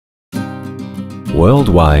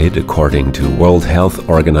Worldwide, according to World Health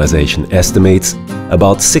Organization estimates,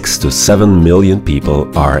 about 6 to 7 million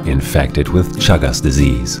people are infected with Chagas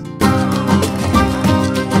disease.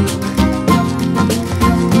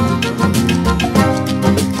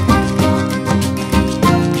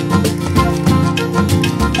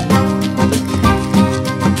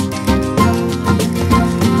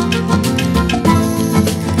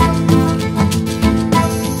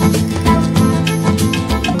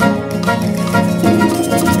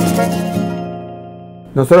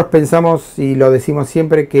 Nosotros pensamos y lo decimos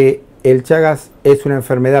siempre que el Chagas es una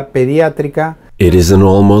enfermedad pediátrica. It is an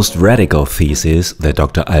almost radical thesis that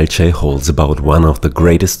Dr. Alche holds about one of the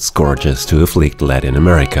greatest scourges to afflict Latin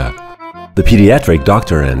America. The pediatric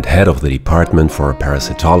doctor and head of the Department for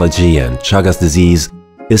Parasitology and Chagas disease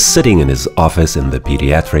is sitting in his office in the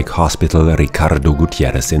pediatric hospital Ricardo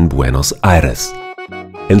Gutierrez in Buenos Aires.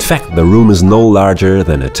 In fact, the room is no larger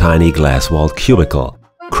than a tiny glass-walled cubicle,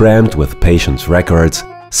 crammed with patients' records,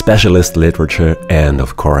 specialist literature and,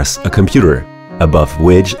 of course, a computer, above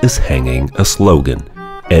which is hanging a slogan: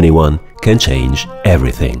 "Anyone can change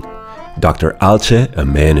everything." Dr. Alche, a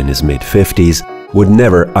man in his mid-50s, would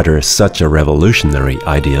never utter such a revolutionary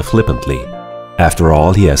idea flippantly. After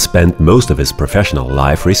all, he has spent most of his professional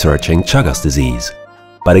life researching Chagas disease.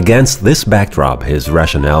 But against this backdrop, his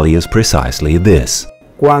rationale is precisely this.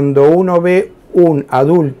 Cuando uno ve un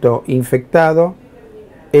adulto infectado,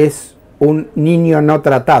 es un niño no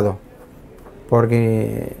tratado,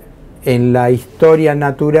 porque en la historia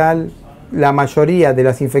natural la mayoría de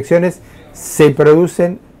las infecciones se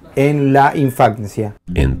producen en la infancia.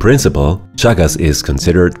 In principle, Chagas is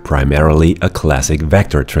considered primarily a classic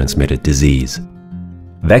vector-transmitted disease.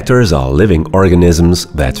 Vectors are living organisms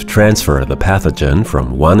that transfer the pathogen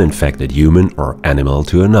from one infected human or animal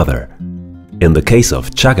to another. In the case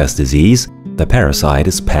of Chagas disease, the parasite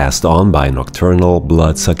is passed on by nocturnal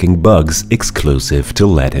blood-sucking bugs exclusive to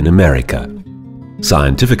Latin America.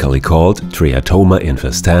 Scientifically called Triatoma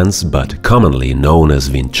infestans, but commonly known as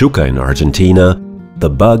vinchuca in Argentina, the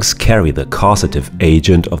bugs carry the causative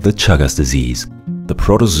agent of the Chagas disease, the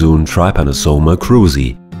protozoon Trypanosoma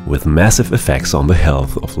cruzi, with massive effects on the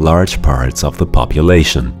health of large parts of the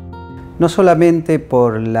population. No solamente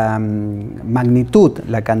por la magnitud,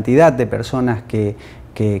 la cantidad de personas que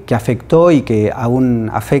afectó y que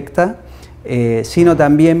aún afecta, sino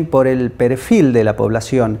también por el perfil de la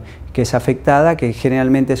población que es afectada, que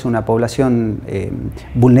generalmente es una población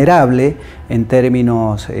vulnerable en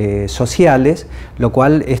términos sociales, lo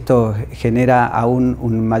cual esto genera aún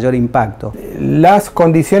un mayor impacto. Las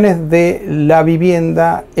condiciones de la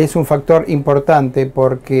vivienda es un factor importante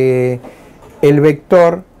porque el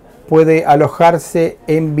vector puede alojarse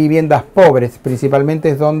en viviendas pobres,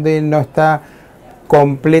 principalmente es donde no está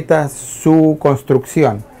completa su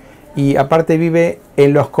construcción, y aparte vive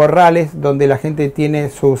en los corrales donde la gente tiene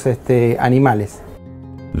sus animales.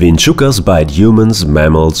 Vinchucas bite humans,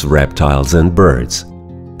 mammals, reptiles and birds.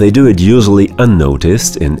 They do it usually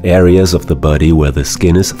unnoticed in areas of the body where the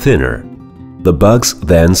skin is thinner. The bugs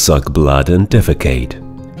then suck blood and defecate.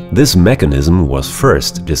 This mechanism was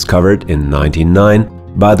first discovered in 1909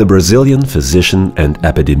 by the Brazilian physician and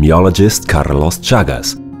epidemiologist Carlos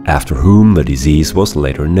Chagas, after whom the disease was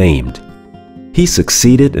later named. He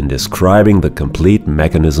succeeded in describing the complete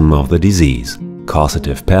mechanism of the disease: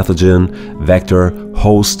 causative pathogen, vector,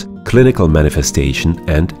 host, clinical manifestation,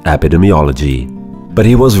 and epidemiology. But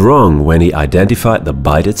he was wrong when he identified the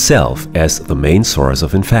bite itself as the main source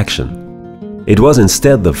of infection. It was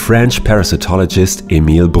instead the French parasitologist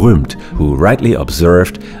Émile Brümt who rightly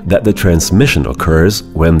observed that the transmission occurs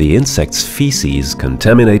when the insect's feces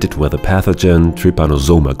contaminated with the pathogen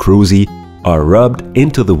Trypanosoma cruzi are rubbed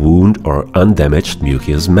into the wound or undamaged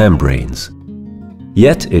mucous membranes.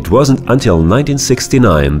 Yet it wasn't until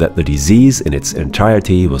 1969 that the disease in its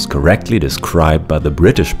entirety was correctly described by the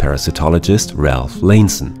British parasitologist Ralph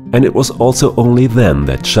Laneson, and it was also only then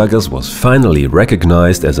that Chagas was finally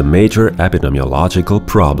recognized as a major epidemiological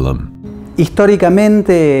problem.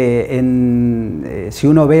 Históricamente, si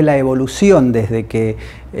uno ve la evolución desde que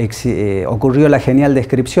ocurrió la genial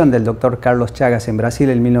descripción del Dr. Carlos Chagas en Brasil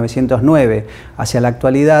en 1909 hacia la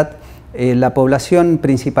actualidad, la población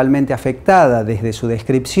principalmente afectada desde su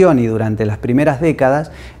descripción y durante las primeras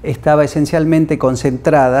décadas estaba esencialmente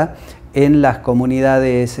concentrada en las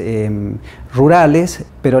comunidades rurales,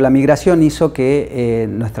 pero la migración hizo que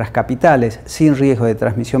nuestras capitales, sin riesgo de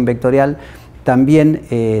transmisión vectorial, también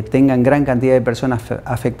tengan gran cantidad de personas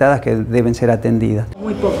afectadas que deben ser atendidas.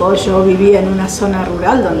 Muy poco, yo vivía en una zona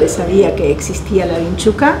rural donde sabía que existía la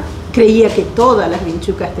vinchuca. Creía que todas las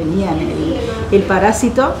vinchucas tenían el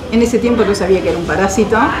parásito. En ese tiempo no sabía que era un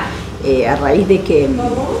parásito A raíz de que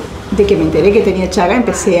me enteré que tenía Chaga,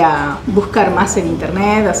 empecé a buscar más en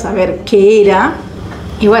internet, a saber qué era.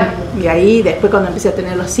 Y bueno, y ahí después cuando empecé a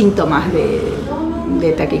tener los síntomas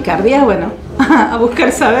de taquicardia, bueno, a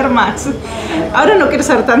buscar saber más. Ahora no quiero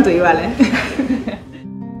saber tanto igual,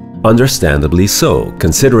 Understandably so,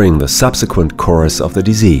 considering the subsequent course of the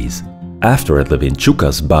disease. After the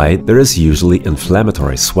vinchuca's bite, there is usually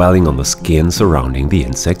inflammatory swelling on the skin surrounding the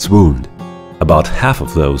insect's wound. About half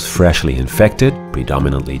of those freshly infected,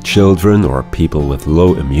 predominantly children or people with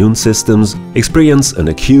low immune systems, experience an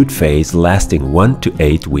acute phase lasting 1 to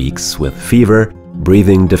 8 weeks with fever,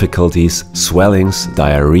 breathing difficulties, swellings,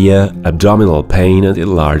 diarrhea, abdominal pain and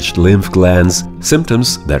enlarged lymph glands,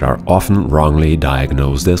 symptoms that are often wrongly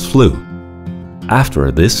diagnosed as flu.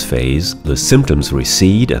 After this phase, the symptoms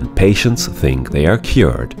recede and patients think they are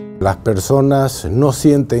cured. Las personas no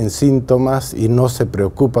sienten síntomas y no se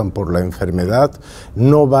preocupan por la enfermedad,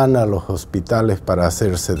 no van a los hospitales para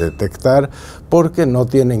hacerse detectar porque no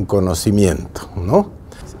tienen conocimiento, ¿no?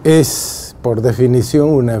 Es, por definición,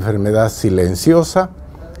 una enfermedad silenciosa,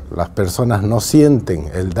 las personas no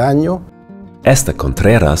sienten el daño. Esther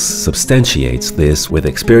Contreras substantiates this with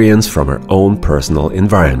experience from her own personal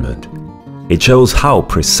environment. It shows how,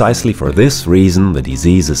 precisely for this reason, the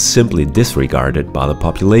disease is simply disregarded by the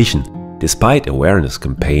population, despite awareness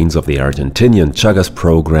campaigns of the Argentinian Chagas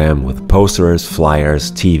program with posters,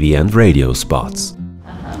 flyers, TV and radio spots.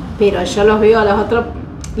 Pero yo los veo a los otros,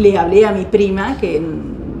 le hablé a mi prima que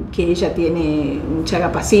ella tiene un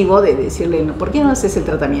Chaga pasivo, de decirle, ¿por qué no haces el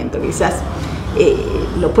tratamiento? Quizás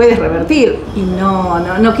lo puedes revertir, y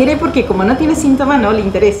no quiere porque como no tiene síntomas no le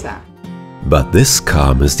interesa. But this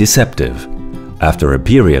calm is deceptive. After a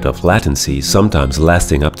period of latency, sometimes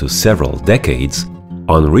lasting up to several decades,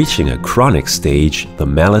 on reaching a chronic stage, the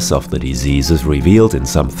malice of the disease is revealed in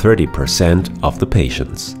some 30% of the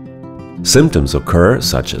patients. Symptoms occur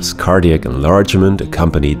such as cardiac enlargement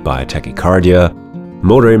accompanied by tachycardia,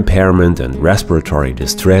 motor impairment and respiratory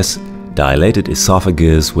distress, dilated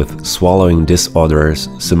esophagus with swallowing disorders,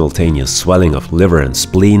 simultaneous swelling of liver and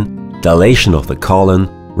spleen, dilation of the colon,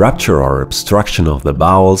 rupture or obstruction of the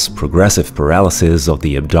bowels, progressive paralysis of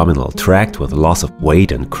the abdominal tract with loss of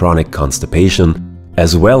weight and chronic constipation,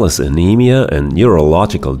 as well as anemia and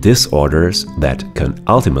neurological disorders that can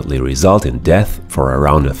ultimately result in death for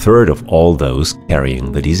around a third of all those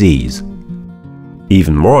carrying the disease.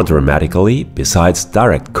 Even more dramatically, besides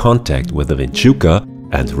direct contact with the vinchuca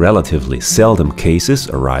and relatively seldom cases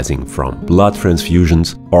arising from blood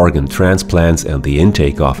transfusions, organ transplants and the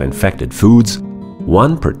intake of infected foods,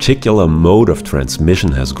 one particular mode of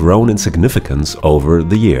transmission has grown in significance over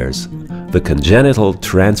the years: the congenital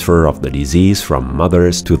transfer of the disease from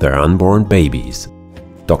mothers to their unborn babies.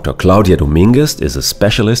 Dr. Claudia Dominguez is a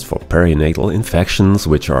specialist for perinatal infections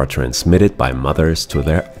which are transmitted by mothers to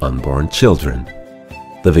their unborn children.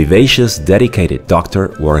 The vivacious, dedicated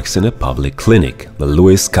doctor works in a public clinic, the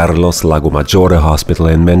Luis Carlos Lagomaggiore Hospital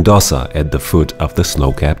in Mendoza, at the foot of the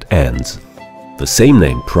snow-capped Andes. The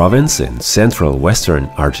same-name province in central western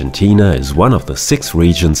Argentina is one of the 6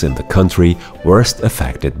 regions in the country worst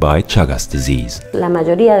affected by Chagas disease. La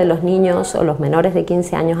mayoría de los niños o los menores de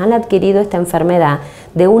 15 años han adquirido esta enfermedad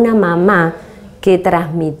de una mamá que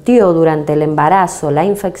transmitió durante el embarazo la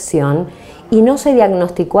infección y no se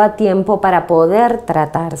diagnosticó a tiempo para poder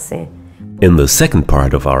tratarse. In the second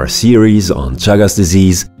part of our series on Chagas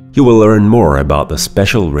disease, you will learn more about the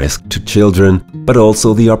special risk to children, but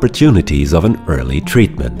also the opportunities of an early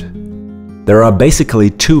treatment. There are basically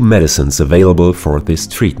 2 medicines available for this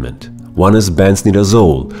treatment. One is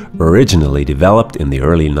benznidazole, originally developed in the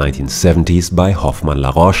early 1970s by Hoffmann La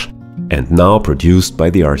Roche and now produced by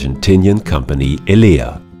the Argentinian company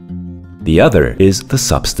Elea. The other is the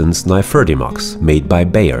substance nifurtimox, made by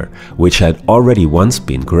Bayer, which had already once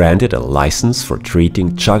been granted a license for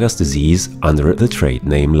treating Chagas disease under the trade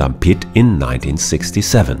name Lampit in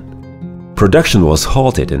 1967. Production was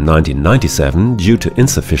halted in 1997 due to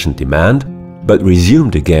insufficient demand, but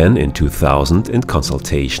resumed again in 2000 in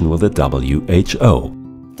consultation with the WHO.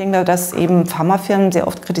 Ich denke, dass eben Pharmafirmen sehr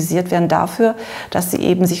oft kritisiert werden dafür, dass sie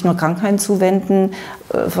eben sich nur Krankheiten zuwenden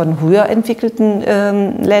von höher entwickelten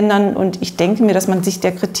Ländern. Und ich denke mir, dass man sich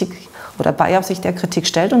der Kritik oder Bayer sich der Kritik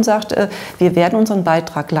stellt und sagt, wir werden unseren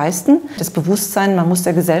Beitrag leisten. Das Bewusstsein,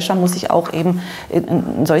 der Gesellschaft muss sich auch eben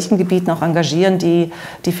in solchen Gebieten auch engagieren, die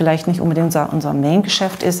vielleicht nicht unbedingt unser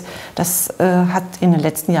Main-Geschäft ist. Das hat in den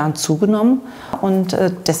letzten Jahren zugenommen und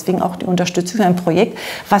deswegen auch die Unterstützung für ein Projekt,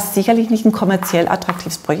 was sicherlich nicht ein kommerziell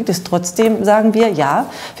attraktives Projekt ist. Trotzdem sagen wir, ja,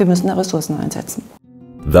 wir müssen da Ressourcen einsetzen.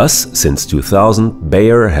 Thus, since 2000,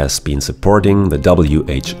 Bayer has been supporting the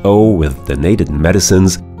WHO with donated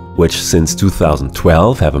medicines, which since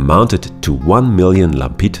 2012 have amounted to 1 million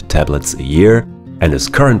Lampit tablets a year, and is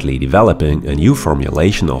currently developing a new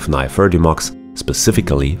formulation of nifurtimox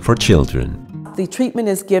specifically for children. The treatment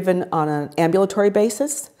is given on an ambulatory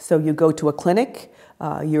basis, so you go to a clinic,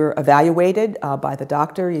 you're evaluated by the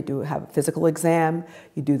doctor, you have a physical exam,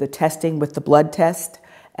 you do the testing with the blood test,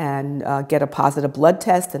 and get a positive blood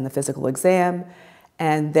test and the physical exam,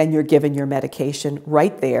 and then you're given your medication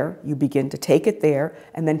right there. You begin to take it there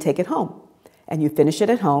and then take it home. And you finish it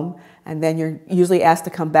at home, and then you're usually asked to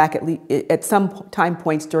come back at some time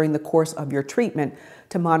points during the course of your treatment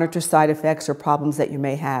to monitor side effects or problems that you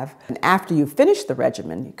may have. And after you finish the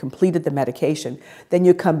regimen, you completed the medication, then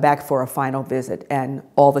you come back for a final visit, and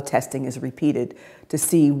all the testing is repeated to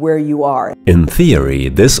see where you are. In theory,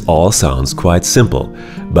 this all sounds quite simple,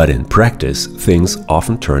 but in practice, things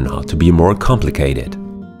often turn out to be more complicated.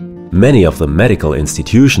 Many of the medical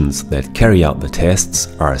institutions that carry out the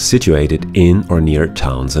tests are situated in or near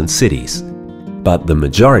towns and cities. But the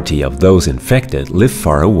majority of those infected live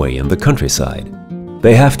far away in the countryside.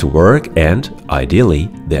 They have to work and, ideally,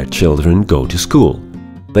 their children go to school.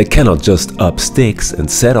 They cannot just up sticks and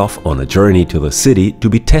set off on a journey to the city to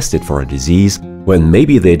be tested for a disease when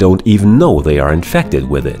maybe they don't even know they are infected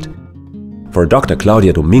with it. For Dr.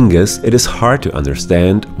 Claudia Dominguez, it is hard to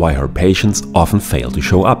understand why her patients often fail to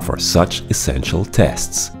show up for such essential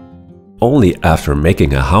tests. Only after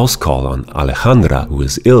making a house call on Alejandra, who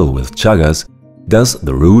is ill with Chagas, does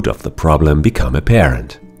the root of the problem become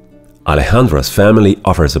apparent. Alejandra's family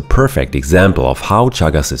offers a perfect example of how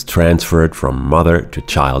Chagas is transferred from mother to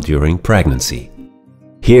child during pregnancy.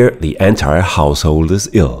 Here, the entire household is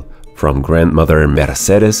ill, from grandmother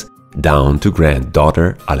Mercedes down to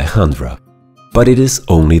granddaughter Alejandra. But it is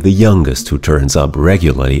only the youngest who turns up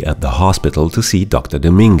regularly at the hospital to see Dr.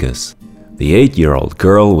 Dominguez. The 8-year-old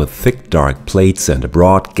girl with thick dark plaits and a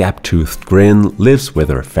broad gap-toothed grin lives with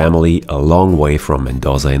her family a long way from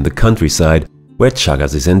Mendoza in the countryside, where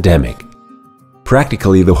Chagas is endemic.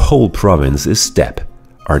 Practically the whole province is steppe.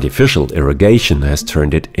 Artificial irrigation has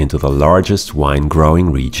turned it into the largest wine-growing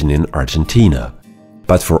region in Argentina.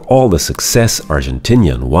 But for all the success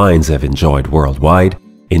Argentinian wines have enjoyed worldwide,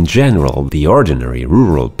 in general, the ordinary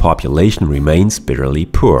rural population remains bitterly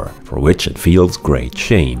poor, for which it feels great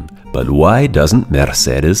shame. But why doesn't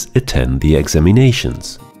Mercedes attend the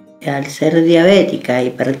examinations? Al ser diabética,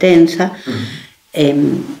 hipertensa,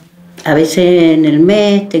 a veces en el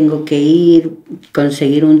mes tengo que ir,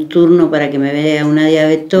 conseguir un turno para que me vea una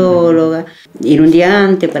diabetóloga, ir un día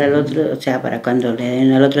antes para el otro, o sea, para cuando le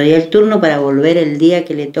den al otro día el turno, para volver el día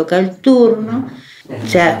que le toca el turno. O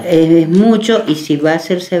sea, es mucho, y si va a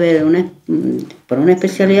hacerse ver por una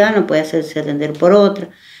especialidad, no puede hacerse atender por otra.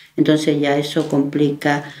 Entonces ya eso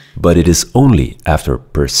complica. But it is only after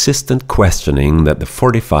persistent questioning that the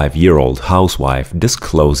 45-year-old housewife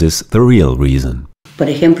discloses the real reason. Por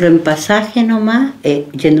ejemplo, en pasaje nomás,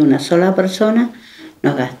 yendo una sola persona,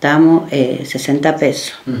 nos gastamos 60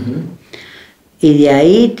 pesos. Y de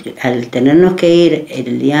ahí, al tenernos que ir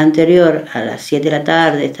el día anterior a las 7 de la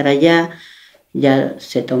tarde, estar allá, ya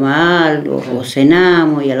se toma algo o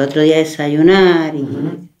cenamos y al otro día desayunar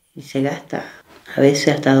y se gasta a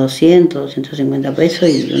veces hasta 200, 250 pesos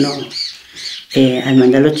y uno, al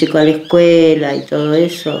mandar a los chicos a la escuela y todo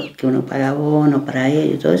eso, que uno paga bono para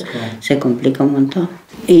ellos y todo eso, se complica un montón.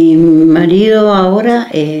 Y mi marido ahora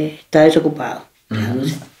está desocupado.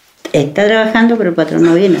 Está trabajando, pero el patrón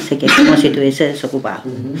no viene, así que es como si estuviese desocupado.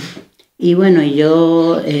 Y bueno,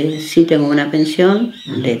 yo sí tengo una pensión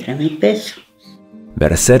de 3.000 pesos.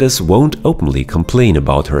 Mercedes won't openly complain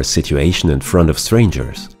about her situation in front of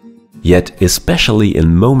strangers. Yet, especially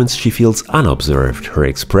in moments she feels unobserved, her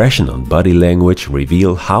expression on body language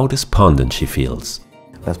reveal how despondent she feels.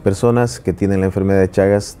 Las personas que tienen la enfermedad de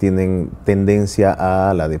Chagas tienen tendencia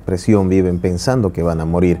a la depresión, viven pensando que van a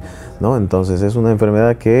morir, ¿no? Entonces es una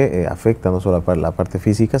enfermedad que afecta no solo la parte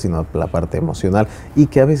física, sino la parte emocional y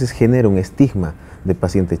que a veces genera un estigma de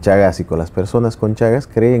paciente chagásico. Las personas con Chagas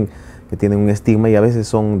creen que tienen un estigma y a veces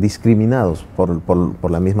son discriminados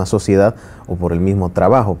por la misma sociedad o por el mismo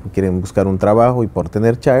trabajo. Quieren buscar un trabajo y por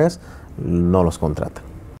tener Chagas no los contratan.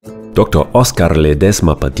 Dr. Oscar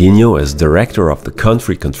Ledesma Patiño is director of the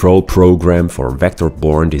Country Control Program for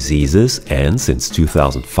Vector-Borne Diseases and, since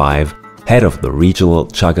 2005, head of the Regional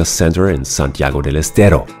Chagas Center in Santiago del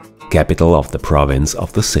Estero, capital of the province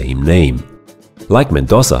of the same name. Like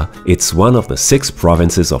Mendoza, it's one of the 6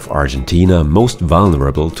 provinces of Argentina most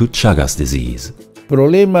vulnerable to Chagas disease.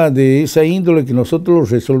 Problema de esa índole que nosotros lo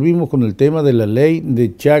resolvimos con el tema de la ley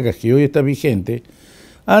de Chagas que hoy está vigente.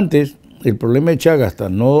 Antes, el problema de Chagas hasta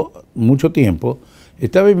no mucho tiempo,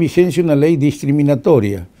 estaba en vigencia una ley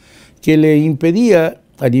discriminatoria que le impedía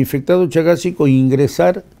al infectado chagásico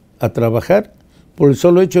ingresar a trabajar por el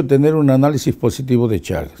solo hecho de tener un análisis positivo de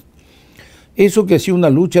Chagas. Eso que hacía una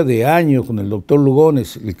lucha de años con el doctor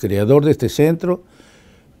Lugones, el creador de este centro,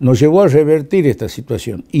 nos llevó a revertir esta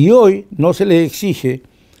situación. Y hoy no se le exige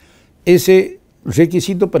ese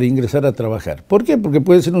requisito para ingresar a trabajar. ¿Por qué? Porque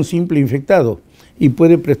puede ser un simple infectado y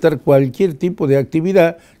puede prestar cualquier tipo de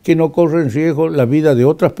actividad que no corra en riesgo la vida de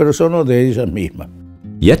otras personas o de ellas mismas.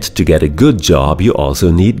 Yet to get a good job you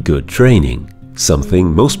also need good training,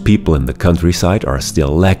 something most people in the countryside are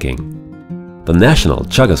still lacking. The National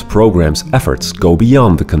Chagas Program's efforts go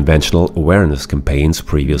beyond the conventional awareness campaigns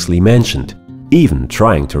previously mentioned, even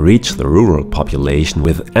trying to reach the rural population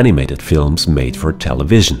with animated films made for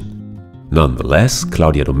television. Nonetheless,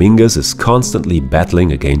 Claudia Dominguez is constantly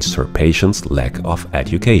battling against her patients' lack of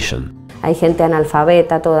education. Hay gente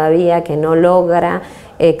analfabeta todavía que no logra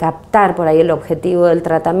captar por ahí el objetivo del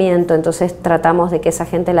tratamiento, entonces tratamos de que esa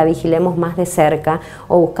gente la vigilemos más de cerca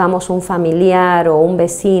o buscamos un familiar o un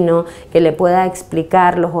vecino que le pueda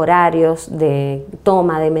explicar los horarios de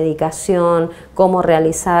toma de medicación, cómo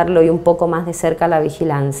realizarlo y un poco más de cerca la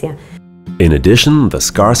vigilancia. In addition, the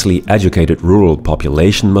scarcely educated rural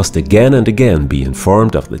population must again and again be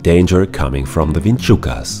informed of the danger coming from the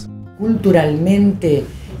vinchucas. Culturalmente,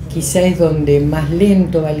 quizá es donde más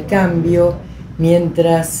lento va el cambio,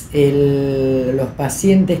 mientras los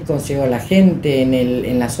pacientes, o la gente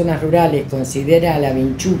en las zonas rurales considera a la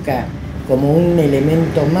vinchuca como un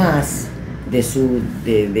elemento más de su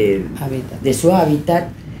hábitat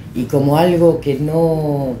y como algo que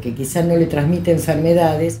quizá no le transmite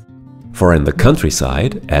enfermedades. For in the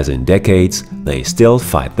countryside, as in decades, they still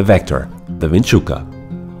fight the vector, the vinchuca.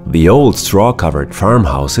 The old straw-covered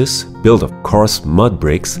farmhouses, built of coarse mud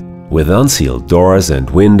bricks, with unsealed doors and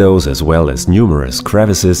windows as well as numerous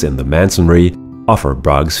crevices in the masonry, offer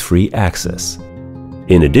bugs free access.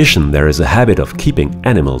 In addition, there is a habit of keeping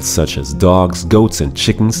animals such as dogs, goats and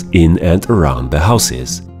chickens in and around the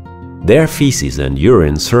houses. Their feces and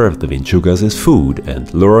urine serve the vinchucas as food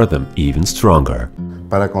and lure them even stronger.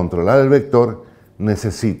 Para controlar el vector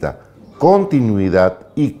necesita continuidad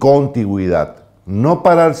y contigüidad, no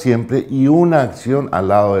parar siempre y una acción al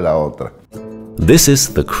lado de la otra. This is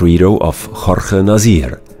the credo of Jorge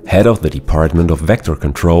Nazir, head of the Department of Vector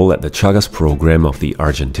Control at the Chagas program of the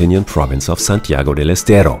Argentinian province of Santiago del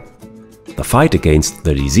Estero. The fight against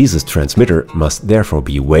the disease's transmitter must therefore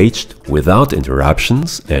be waged without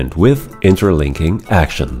interruptions and with interlinking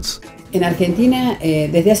actions. En Argentina,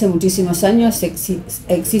 desde hace muchísimos años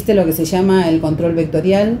existe lo que se llama el control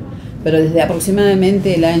vectorial, pero desde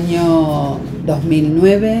aproximadamente el año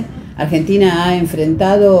 2009, Argentina ha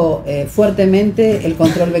enfrentado fuertemente el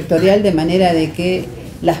control vectorial de manera de que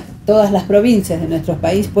todas las provincias de nuestro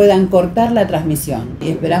país puedan cortar la transmisión. Y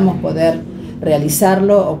esperamos poder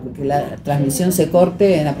realizarlo o que la transmisión se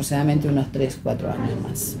corte en aproximadamente unos 3-4 años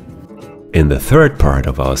más. In the third part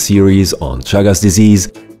of our series on Chagas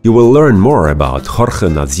disease, you will learn more about Jorge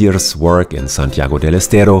Nazir's work in Santiago del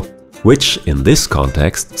Estero, which, in this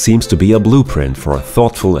context, seems to be a blueprint for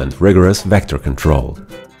thoughtful and rigorous vector control.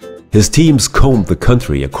 His teams comb the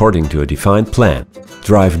country according to a defined plan,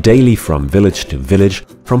 drive daily from village to village,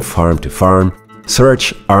 from farm to farm,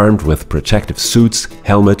 search armed with protective suits,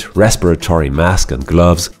 helmet, respiratory mask and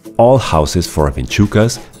gloves, all houses for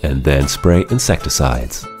vinchucas, and then spray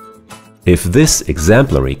insecticides. If this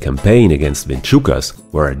exemplary campaign against vinchucas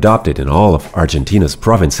were adopted in all of Argentina's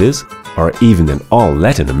provinces, or even in all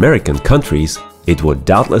Latin American countries, it would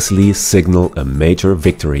doubtlessly signal a major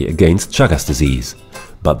victory against Chagas disease.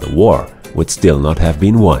 But the war would still not have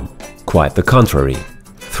been won. Quite the contrary.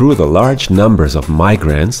 Through the large numbers of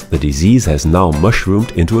migrants, the disease has now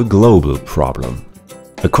mushroomed into a global problem.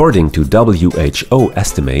 According to WHO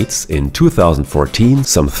estimates, in 2014,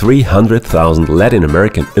 some 300,000 Latin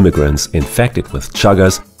American immigrants infected with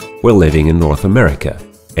Chagas were living in North America,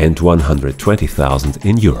 and 120,000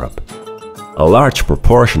 in Europe. A large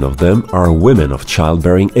proportion of them are women of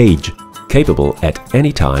childbearing age, capable at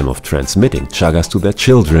any time of transmitting Chagas to their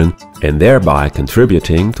children and thereby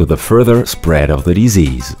contributing to the further spread of the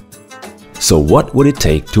disease. So what would it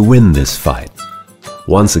take to win this fight?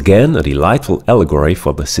 Once again, a delightful allegory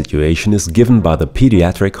for the situation is given by the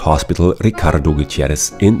pediatric hospital Ricardo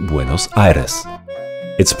Gutierrez in Buenos Aires.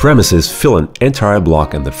 Its premises fill an entire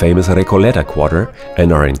block in the famous Recoleta quarter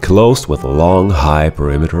and are enclosed with a long, high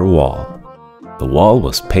perimeter wall. The wall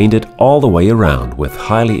was painted all the way around with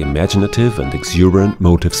highly imaginative and exuberant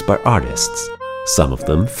motifs by artists, some of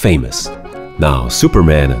them famous. Now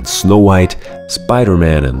Superman and Snow White,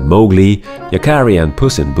 Spider-Man and Mowgli, Yakari and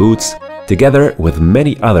Puss in Boots, together with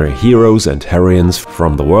many other heroes and heroines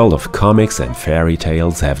from the world of comics and fairy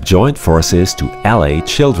tales, have joined forces to allay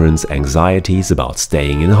children's anxieties about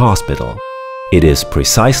staying in hospital. It is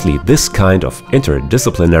precisely this kind of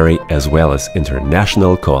interdisciplinary as well as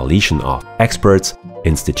international coalition of experts,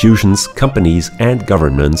 institutions, companies and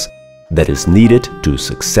governments that is needed to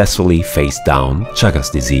successfully face down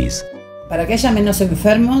Chagas disease. Para que haya menos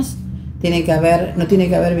enfermos, no tiene que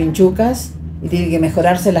haber vinchucas y tiene que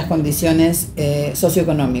mejorarse las condiciones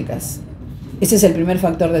socioeconómicas. Ese es el primer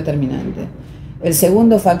factor determinante. El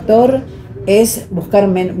segundo factor es buscar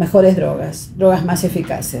mejores drogas más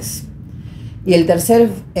eficaces. Y el tercer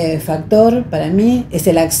factor para mí es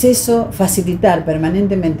el acceso, facilitar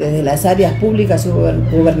permanentemente desde las áreas públicas y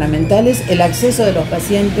gubernamentales el acceso de los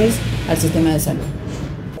pacientes al sistema de salud.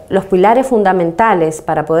 Los pilares fundamentales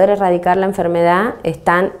para poder erradicar la enfermedad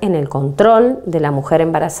están en el control de la mujer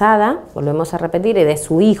embarazada, volvemos a repetir, y de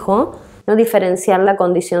su hijo, no diferenciar la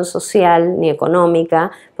condición social ni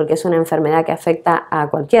económica, porque es una enfermedad que afecta a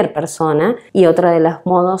cualquier persona, y otro de los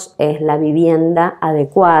modos es la vivienda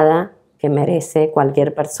adecuada que merece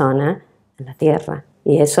cualquier persona en la Tierra.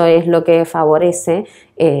 Y eso es lo que favorece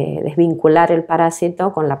desvincular el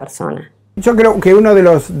parásito con la persona. Yo creo que uno de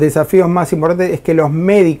los desafíos más importantes es que los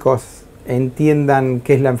médicos entiendan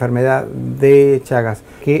qué es la enfermedad de Chagas.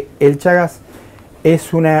 Que el Chagas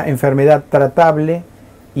es una enfermedad tratable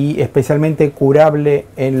y especialmente curable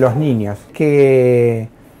en los niños. Que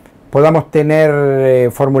podamos tener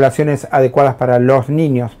formulaciones adecuadas para los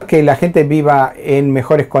niños, que la gente viva en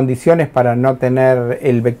mejores condiciones para no tener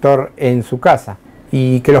el vector en su casa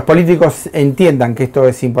y que los políticos entiendan que esto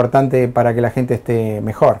es importante para que la gente esté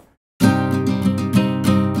mejor.